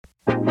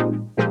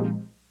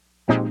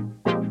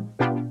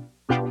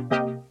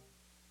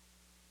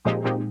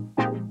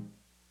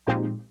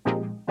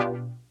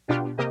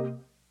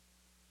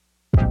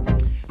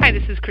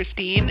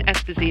Christine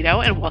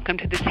Esposito, and welcome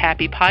to this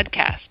happy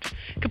podcast.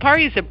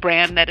 Kopari is a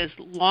brand that has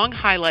long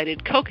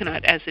highlighted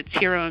coconut as its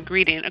hero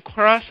ingredient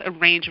across a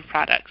range of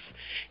products.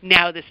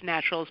 Now this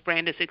naturals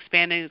brand is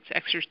expanding its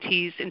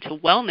expertise into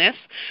wellness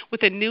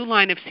with a new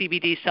line of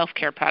CBD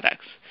self-care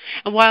products.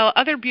 And while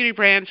other beauty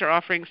brands are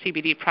offering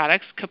CBD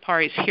products,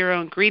 Kopari's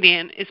hero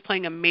ingredient is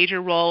playing a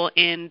major role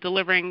in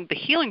delivering the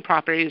healing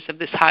properties of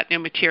this hot new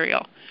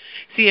material.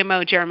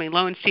 CMO Jeremy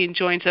Lowenstein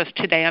joins us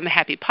today on the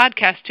Happy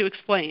Podcast to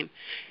explain.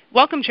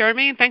 Welcome,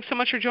 Jeremy, and thanks so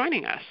much for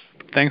joining us.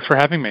 Thanks for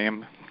having me.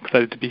 I'm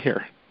excited to be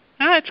here.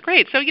 Oh, that's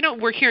great. So,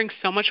 we're hearing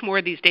so much more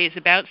these days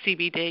about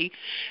CBD,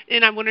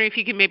 and I'm wondering if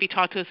you could maybe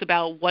talk to us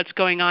about what's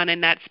going on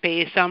in that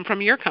space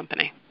from your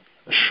company.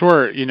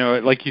 Sure.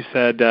 Like you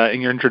said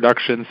in your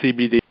introduction,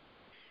 CBD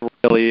is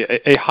really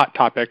a hot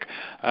topic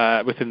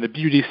within the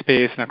beauty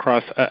space and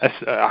across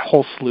a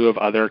whole slew of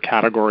other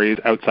categories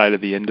outside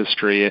of the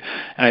industry. And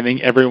I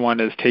think everyone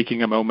is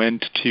taking a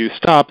moment to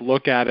stop,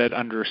 look at it,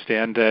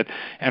 understand it,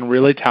 and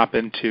really tap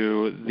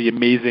into the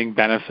amazing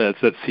benefits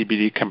that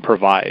CBD can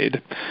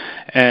provide.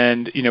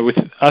 And with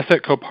us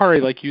at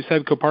Kopari, like you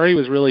said, Kopari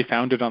was really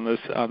founded on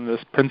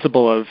this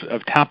principle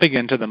of tapping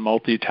into the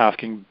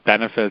multitasking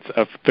benefits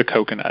of the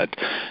coconut.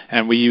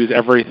 And we use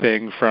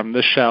everything from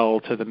the shell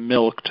to the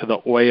milk to the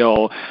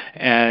oil.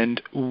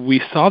 And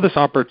we saw this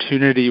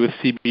opportunity with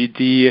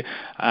CBD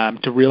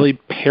to really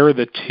pair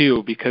the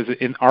two, because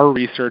in our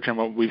research and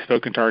what we've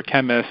spoken to our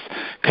chemists,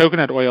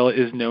 coconut oil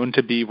is known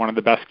to be one of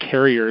the best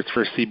carriers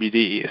for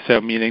CBD,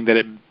 so meaning that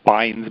it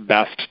binds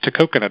best to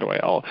coconut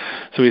oil.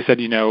 So we said,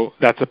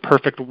 that's a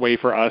perfect way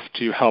for us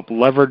to help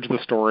leverage the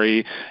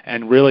story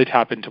and really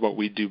tap into what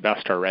we do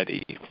best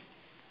already.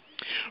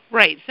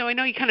 Right. So I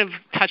know you kind of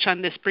touched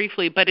on this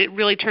briefly, but it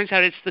really turns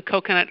out it's the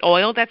coconut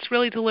oil that's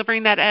really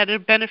delivering that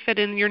added benefit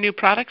in your new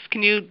products.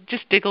 Can you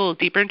just dig a little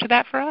deeper into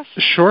that for us?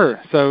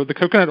 Sure. So the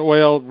coconut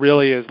oil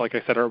really is, like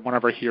I said, one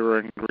of our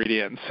hero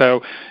ingredients.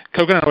 So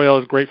coconut oil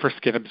is great for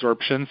skin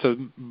absorption. So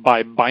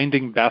by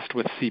binding best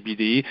with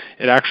CBD,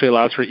 it actually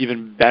allows for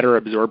even better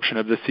absorption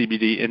of the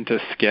CBD into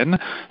skin.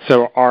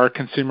 So our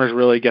consumers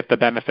really get the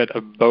benefit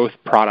of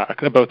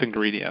both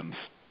ingredients.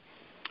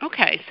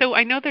 Okay, so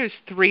I know there's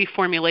 3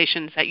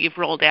 formulations that you've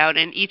rolled out,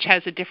 and each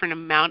has a different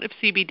amount of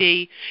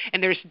CBD,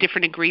 and there's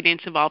different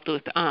ingredients involved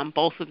with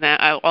both of them,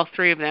 all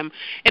 3 of them.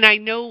 And I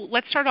know,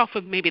 let's start off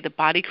with maybe the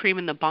body cream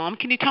and the balm.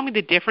 Can you tell me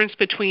the difference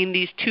between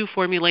these 2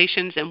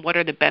 formulations and what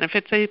are the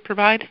benefits they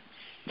provide?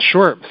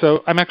 Sure.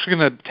 So I'm actually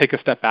going to take a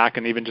step back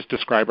and even just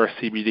describe our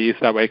CBD, so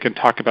that way I can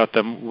talk about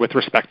them with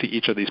respect to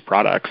each of these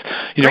products.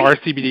 Our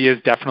CBD is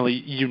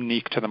definitely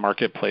unique to the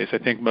marketplace. I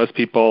think most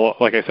people,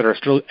 like I said, are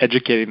still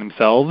educating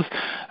themselves,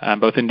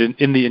 both in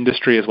the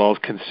industry as well as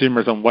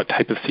consumers, on what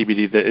type of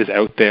CBD that is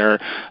out there.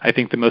 I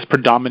think the most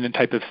predominant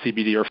type of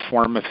CBD or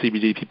form of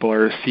CBD people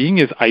are seeing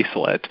is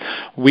isolate.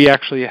 We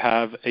actually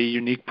have a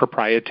unique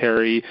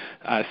proprietary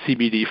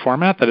CBD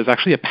format that is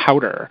actually a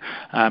powder,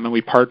 and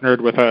we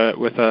partnered with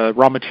a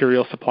raw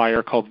material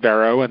supplier called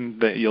Vero,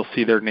 and you'll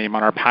see their name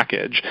on our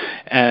package.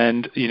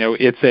 And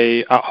it's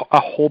a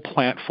whole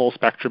plant full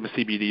spectrum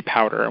CBD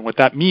powder. And what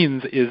that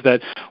means is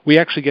that we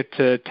actually get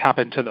to tap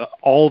into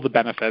all the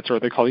benefits, or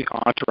they call the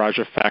entourage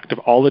effect, of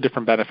all the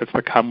different benefits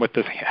that come with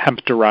this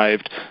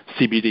hemp-derived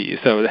CBD.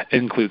 So it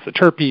includes the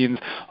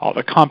terpenes, all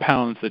the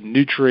compounds, the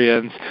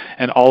nutrients,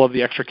 and all of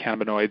the extra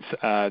cannabinoids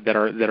that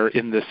are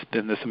in this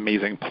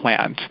amazing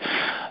plant.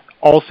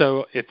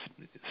 Also, it's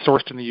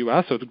sourced in the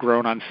U.S., so it's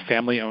grown on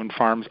family-owned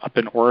farms up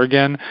in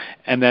Oregon,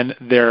 and then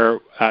their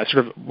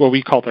sort of what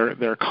we call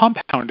their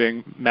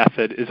compounding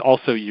method is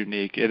also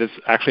unique. It is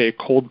actually a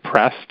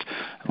cold-pressed,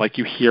 like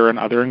you hear in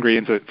other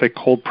ingredients, it's a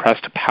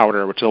cold-pressed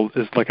powder, which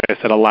is, like I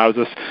said, allows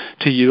us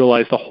to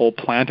utilize the whole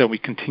plant, and we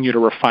continue to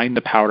refine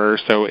the powder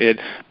so it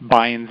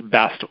binds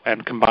best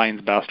and combines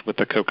best with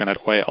the coconut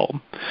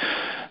oil.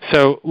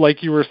 So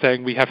like you were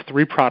saying, we have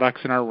 3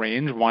 products in our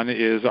range. One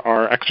is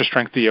our extra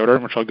strength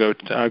deodorant, which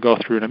I'll go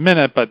through in a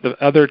minute, but the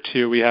other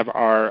 2, we have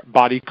our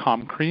body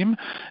calm cream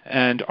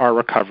and our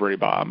recovery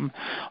balm.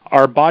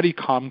 Our body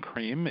calm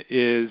cream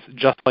is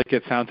just like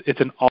it sounds.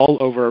 It's an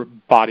all-over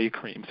body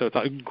cream, so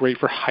it's great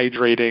for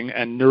hydrating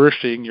and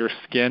nourishing your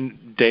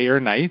skin day or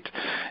night,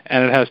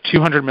 and it has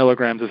 200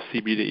 milligrams of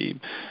CBD.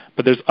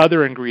 But there's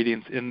other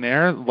ingredients in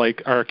there,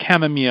 like our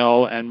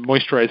chamomile and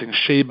moisturizing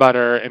shea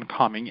butter and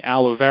calming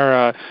aloe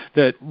vera,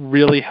 that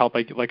really help,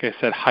 like I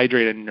said,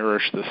 hydrate and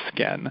nourish the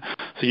skin.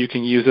 So you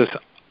can use this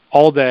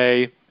all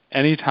day,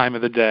 any time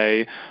of the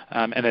day,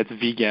 and it's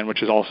vegan,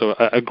 which is also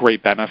a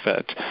great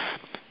benefit.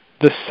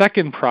 The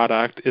second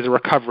product is a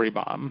recovery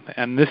balm,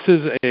 and this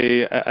is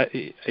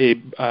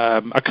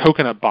a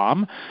coconut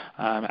balm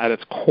at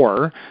its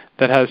core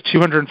that has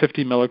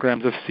 250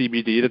 milligrams of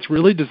CBD that's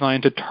really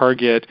designed to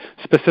target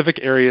specific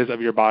areas of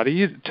your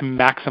body to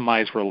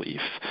maximize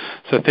relief.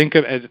 So think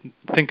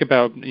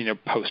about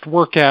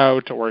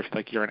post-workout, or if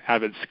you're an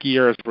avid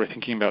skier, as we're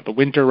thinking about the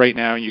winter right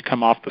now, and you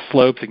come off the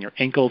slopes and your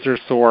ankles are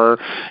sore,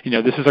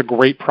 this is a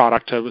great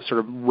product to sort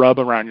of rub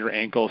around your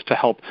ankles to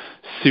help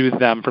soothe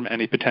them from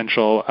any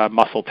potential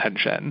muscle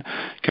tension.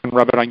 You can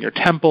rub it on your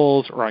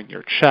temples or on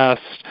your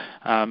chest,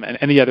 and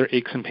any other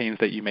aches and pains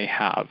that you may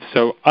have.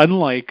 So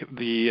unlike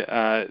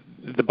the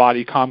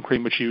body calm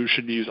cream, which you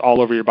should use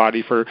all over your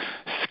body for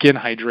skin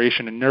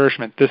hydration and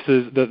nourishment, this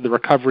is the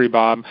recovery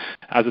balm,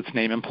 as its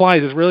name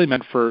implies, is really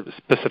meant for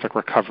specific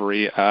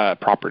recovery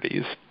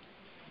properties.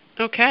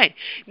 Okay.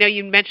 Now,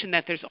 you mentioned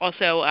that there's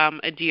also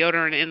a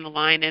deodorant in the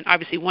line, and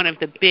obviously one of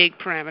the big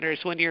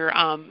parameters when you're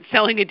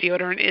selling a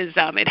deodorant is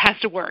it has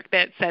to work.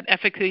 That's that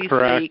efficacy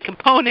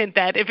component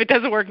that if it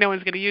doesn't work, no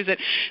one's going to use it.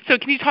 So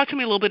can you talk to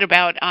me a little bit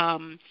about how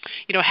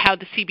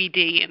the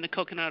CBD and the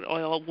coconut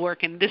oil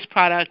work in this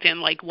product and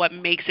like what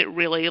makes it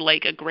really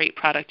like a great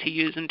product to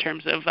use in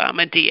terms of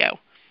a deo?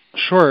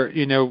 Sure.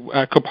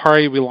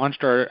 Kopari, we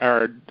launched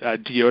our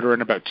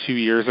deodorant about 2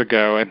 years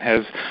ago and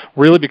has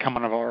really become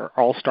one of our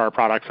all-star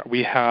products.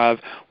 We have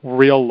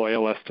real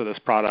loyalists to this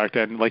product,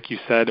 and like you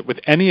said,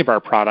 with any of our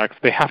products,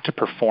 they have to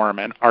perform,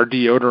 and our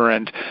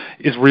deodorant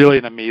is really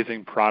an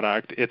amazing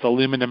product. It's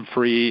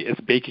aluminum-free,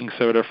 it's baking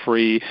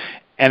soda-free,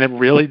 and it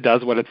really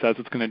does what it says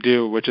it's going to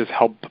do, which is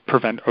help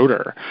prevent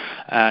odor,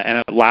 and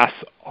it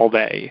lasts all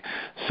day.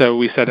 So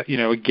we said,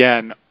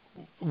 again,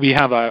 we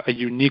have a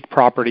unique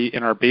property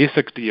in our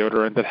basic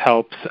deodorant that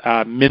helps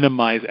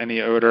minimize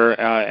any odor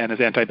and is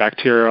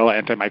antibacterial,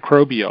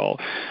 antimicrobial.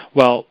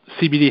 Well,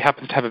 CBD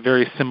happens to have a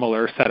very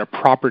similar set of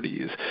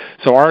properties.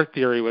 So our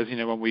theory was,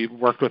 when we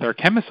worked with our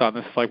chemists on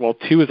this, like, well,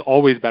 2 is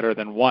always better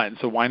than 1,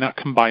 so why not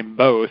combine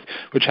both,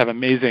 which have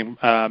amazing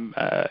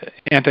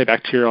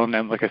antibacterial and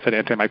then, like I said,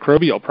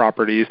 antimicrobial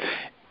properties,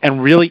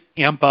 and really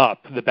amp up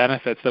the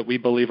benefits that we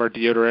believe our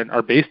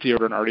base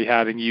deodorant already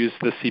had, and use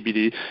the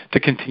CBD to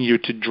continue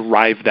to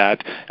drive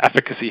that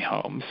efficacy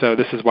home. So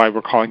this is why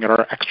we're calling it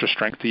our extra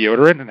strength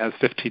deodorant, and has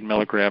 15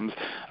 milligrams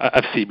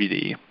of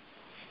CBD.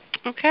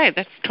 Okay,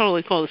 that's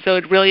totally cool. So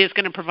it really is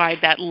going to provide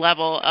that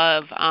level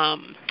of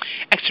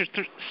extra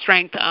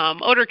strength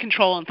odor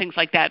control and things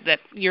like that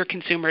your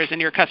consumers and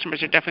your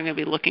customers are definitely going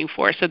to be looking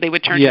for. So they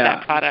would turn to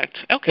that product.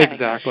 Okay.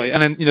 Exactly.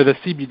 And then, the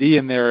CBD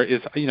in there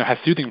is, has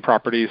soothing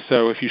properties.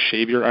 So if you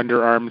shave your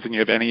underarms and you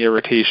have any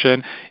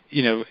irritation,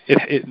 the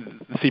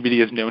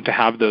CBD is known to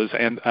have those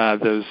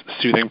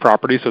soothing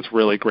properties. So it's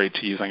really great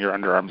to use on your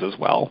underarms as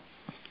well.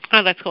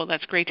 Oh, that's cool.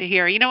 That's great to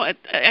hear. I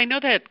know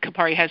that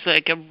Kopari has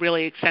like a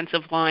really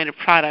extensive line of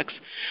products,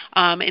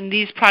 and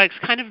these products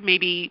kind of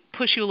maybe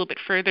push you a little bit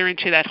further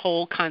into that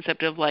whole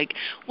concept of like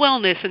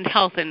wellness and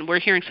health, and we're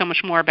hearing so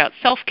much more about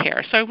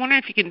self-care. So I wonder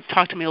if you can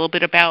talk to me a little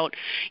bit about,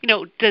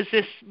 does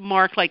this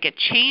mark like a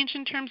change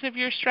in terms of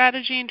your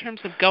strategy in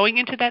terms of going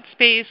into that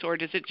space, or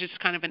does it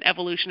just kind of an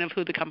evolution of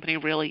who the company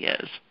really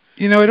is?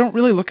 I don't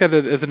really look at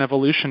it as an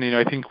evolution.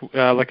 I think,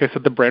 like I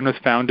said, the brand was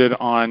founded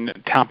on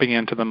tapping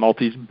into the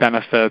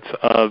multi-benefits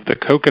of the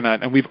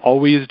coconut, and we've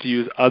always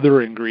used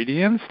other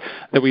ingredients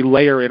that we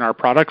layer in our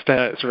products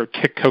to sort of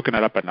kick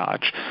coconut up a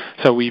notch.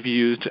 So we've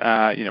used,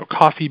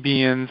 coffee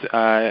beans,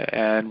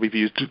 and we've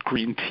used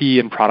green tea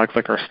in products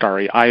like our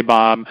Starry Eye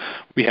Balm.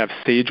 We have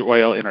sage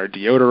oil in our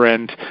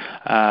deodorant.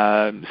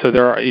 So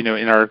there are,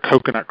 in our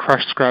coconut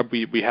crush scrub,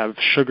 we have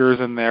sugars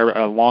in there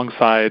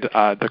alongside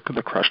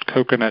the crushed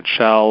coconut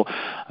shell.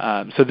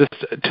 So this,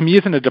 to me,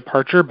 isn't a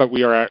departure, but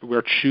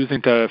we're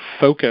choosing to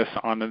focus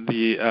on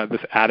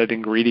this added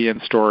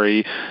ingredient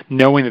story,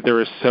 knowing that there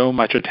is so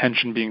much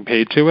attention being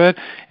paid to it.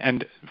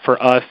 And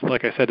for us,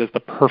 like I said, is the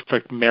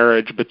perfect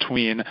marriage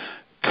between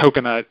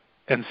coconut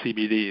and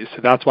CBD.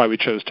 So that's why we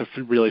chose to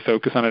really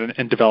focus on it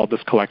and develop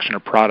this collection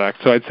of products.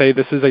 So I'd say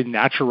this is a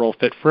natural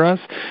fit for us,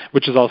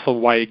 which is also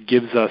why it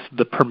gives us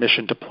the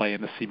permission to play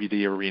in the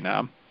CBD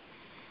arena.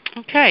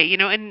 Okay,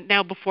 and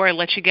now before I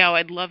let you go,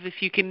 I'd love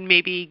if you can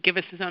maybe give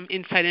us some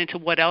insight into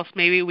what else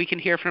maybe we can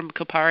hear from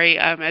Kopari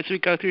as we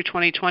go through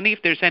 2020. If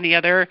there's any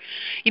other,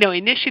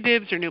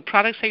 initiatives or new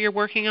products that you're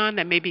working on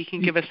that maybe you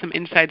can give us some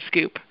inside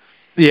scoop.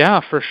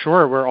 Yeah, for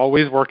sure. We're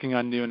always working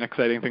on new and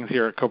exciting things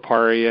here at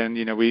Kopari, and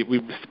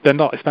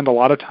I spend a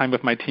lot of time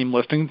with my team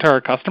listening to our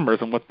customers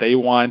and what they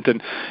want,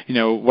 and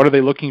what are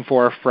they looking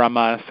for from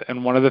us.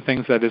 And one of the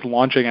things that is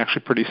launching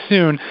actually pretty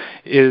soon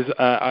is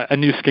a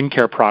new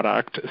skincare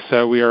product.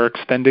 So we are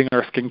extending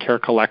our skincare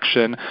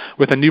collection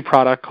with a new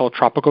product called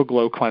Tropical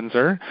Glow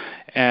Cleanser.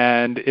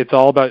 And it's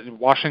all about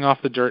washing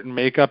off the dirt and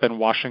makeup and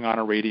washing on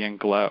a radiant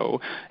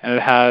glow. And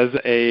it has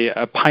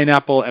a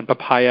pineapple and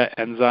papaya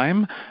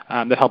enzyme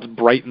that helps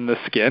brighten the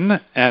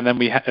skin. And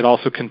then it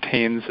also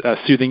contains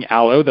soothing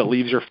aloe that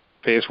leaves your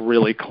face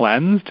really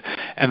cleansed.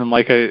 And then,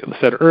 like I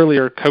said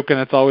earlier,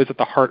 coconut's always at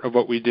the heart of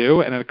what we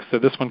do. And so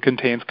this one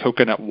contains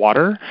coconut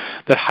water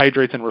that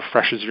hydrates and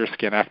refreshes your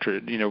skin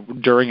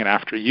during and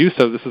after use.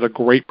 So this is a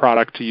great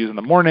product to use in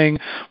the morning,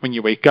 when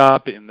you wake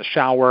up, in the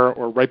shower,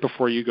 or right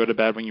before you go to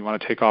bed when you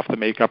want to take off the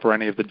makeup or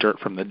any of the dirt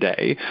from the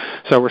day.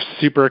 So we're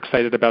super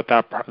excited about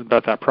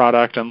that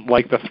product. And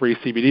like the 3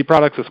 CBD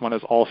products, this one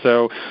is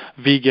also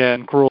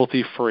vegan,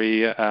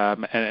 cruelty-free,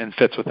 and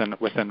fits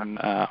within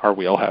our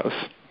wheelhouse.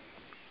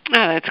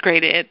 Oh, that's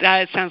great. It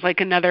sounds like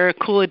another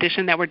cool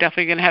addition that we're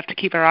definitely going to have to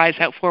keep our eyes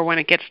out for when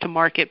it gets to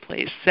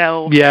marketplace.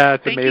 So yeah,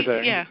 it's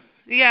amazing. Yeah.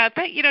 Yeah,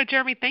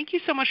 Jeremy, thank you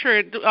so much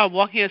for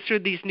walking us through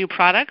these new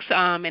products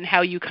and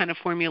how you kind of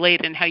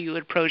formulate and how you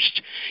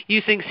approached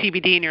using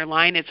CBD in your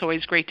line. It's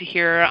always great to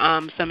hear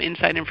some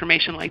inside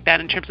information like that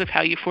in terms of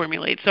how you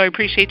formulate. So I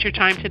appreciate your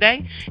time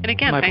today. And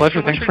again, My thanks pleasure.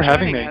 so much Thanks for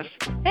having joining me. us.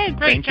 Hey, great,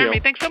 Thank Jeremy.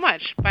 you. Thanks so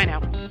much. Bye now.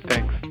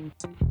 Thanks.